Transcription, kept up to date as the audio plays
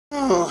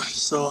Oh,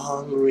 so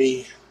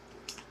hungry.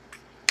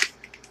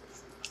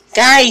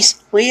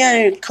 Guys, we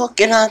are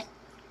cooking up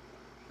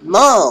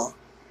more.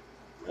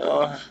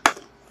 I'm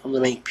gonna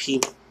make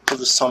people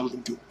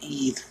something to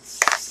eat.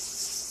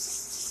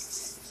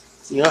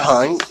 You're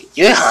hungry?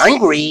 You're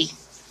hungry?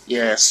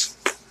 Yes.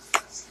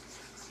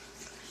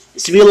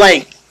 It's been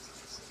like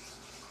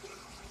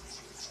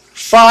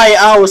 5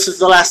 hours since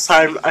the last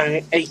time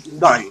I ate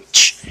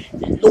lunch.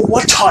 Look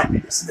what time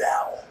it is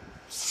now.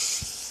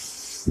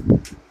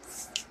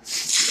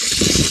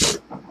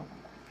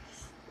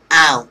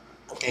 Ow.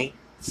 Okay.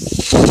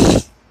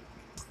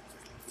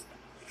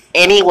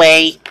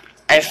 Anyway,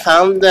 I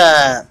found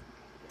the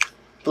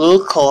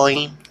blue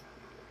coin.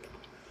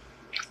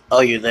 Oh,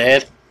 you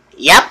did?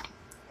 Yep.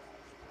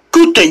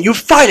 Good thing you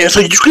find it so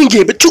you can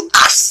give it to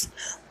us.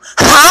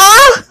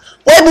 Huh?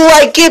 Why will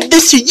I give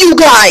this to you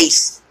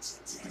guys?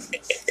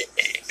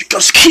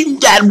 Because King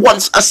Dad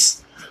wants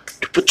us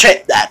to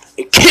protect that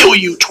and kill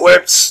you,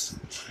 twerps.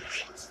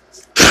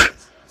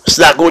 It's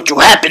not going to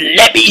happen,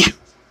 Lebby.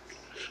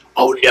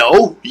 Oh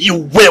no, you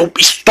will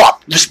be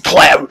stopped. This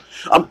plan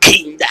of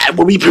King Dad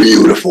will be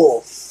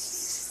beautiful.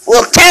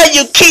 We'll tell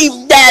you,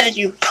 King Dad,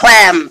 you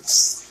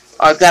clams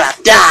are gonna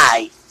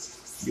die.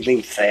 You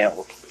mean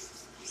fail?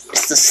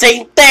 It's the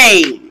same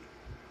thing.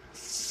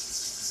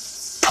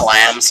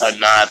 Clams are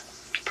not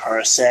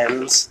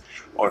persons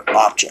or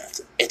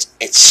objects.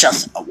 It's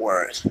just a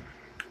word.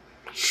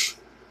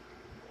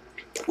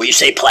 When you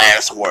say plan,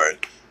 it's a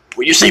word.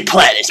 When you say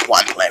plan, it's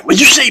one plan. When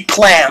you say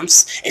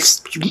plams,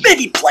 it's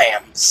many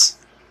plams.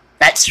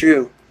 That's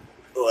true.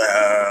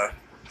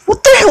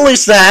 What the hell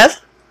is that?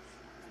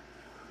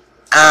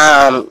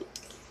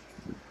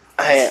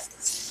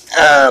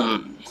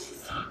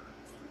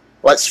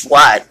 What's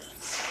what?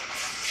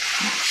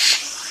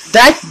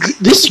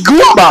 This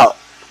Goomba.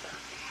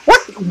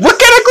 What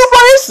kind of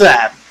Goomba is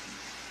that?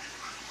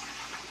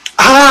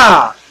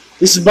 Ah,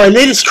 this is my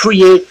latest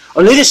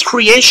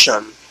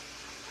creation.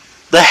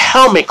 The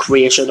helmet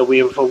creation that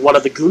we for one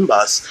of the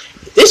Goombas.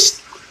 This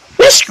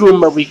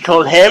Goomba, we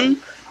call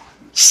him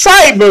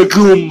Cyber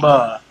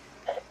Goomba.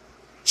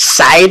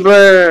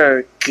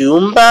 Cyber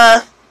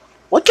Goomba?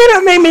 What kind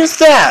of name is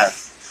that?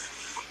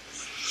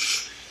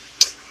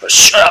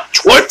 Shut up,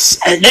 twerps,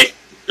 and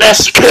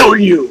let's kill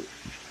you.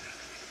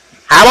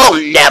 I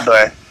won't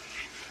never.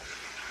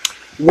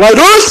 Why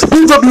does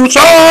you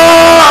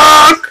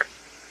suck?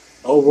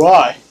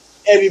 Alright,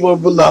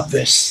 everyone will love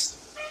this.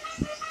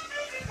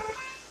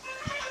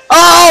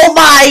 Oh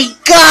my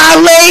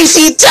god,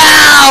 Lazy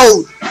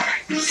Town!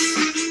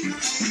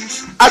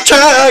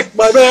 Attack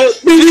my man,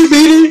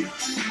 beady.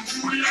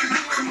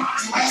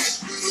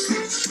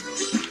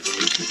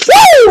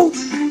 Woo!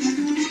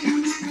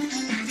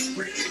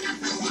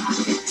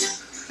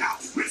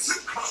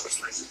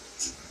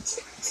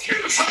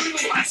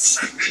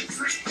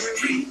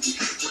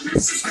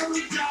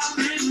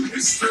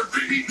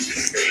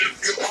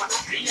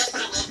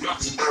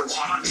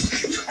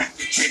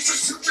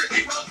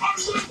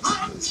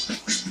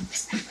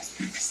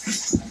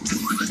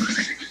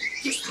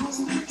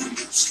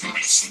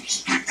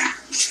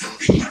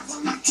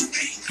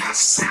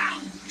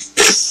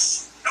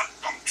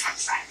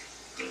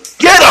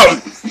 Get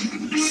him!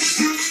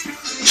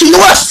 He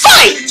will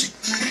fight!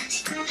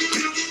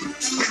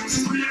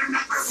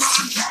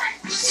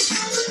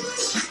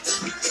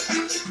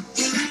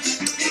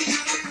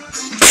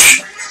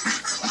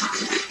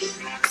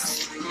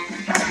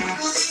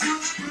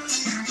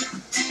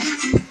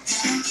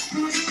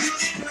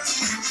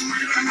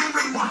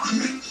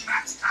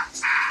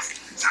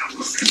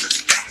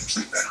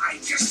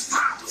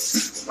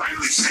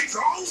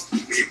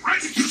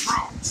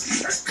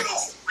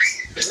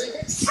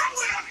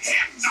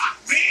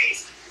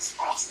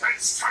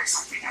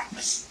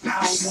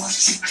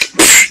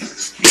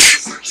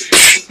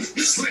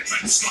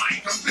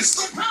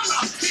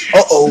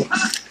 Uh-oh.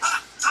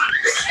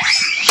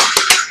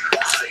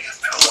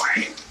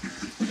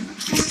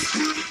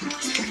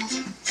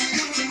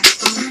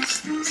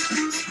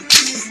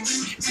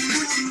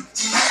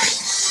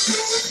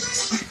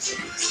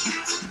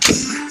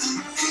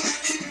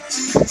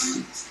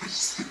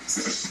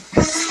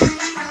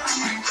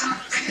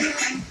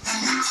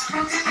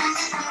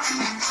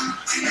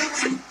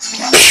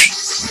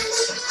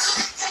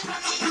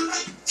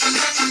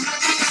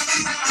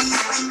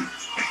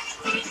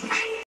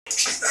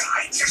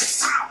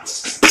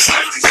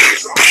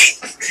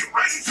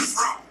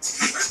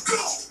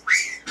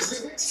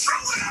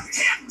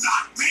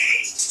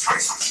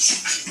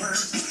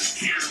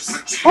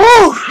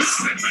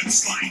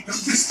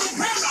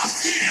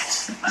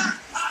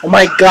 Oh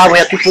my god, we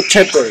have people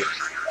temper.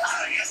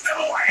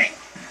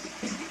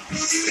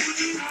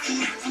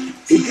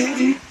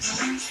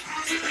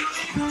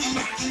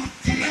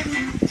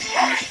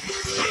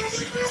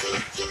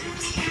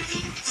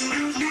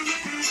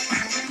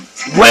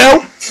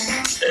 Well,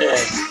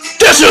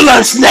 guess who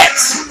learns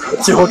next?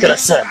 Let's see what can I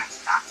send.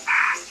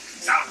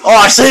 Oh,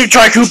 I see you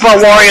try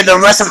Koopa Warrior and the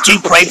rest of Team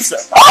Prankster.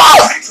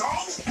 Oh!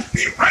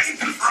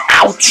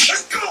 Ouch!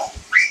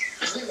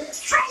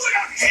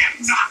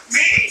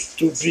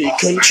 To be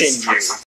continued.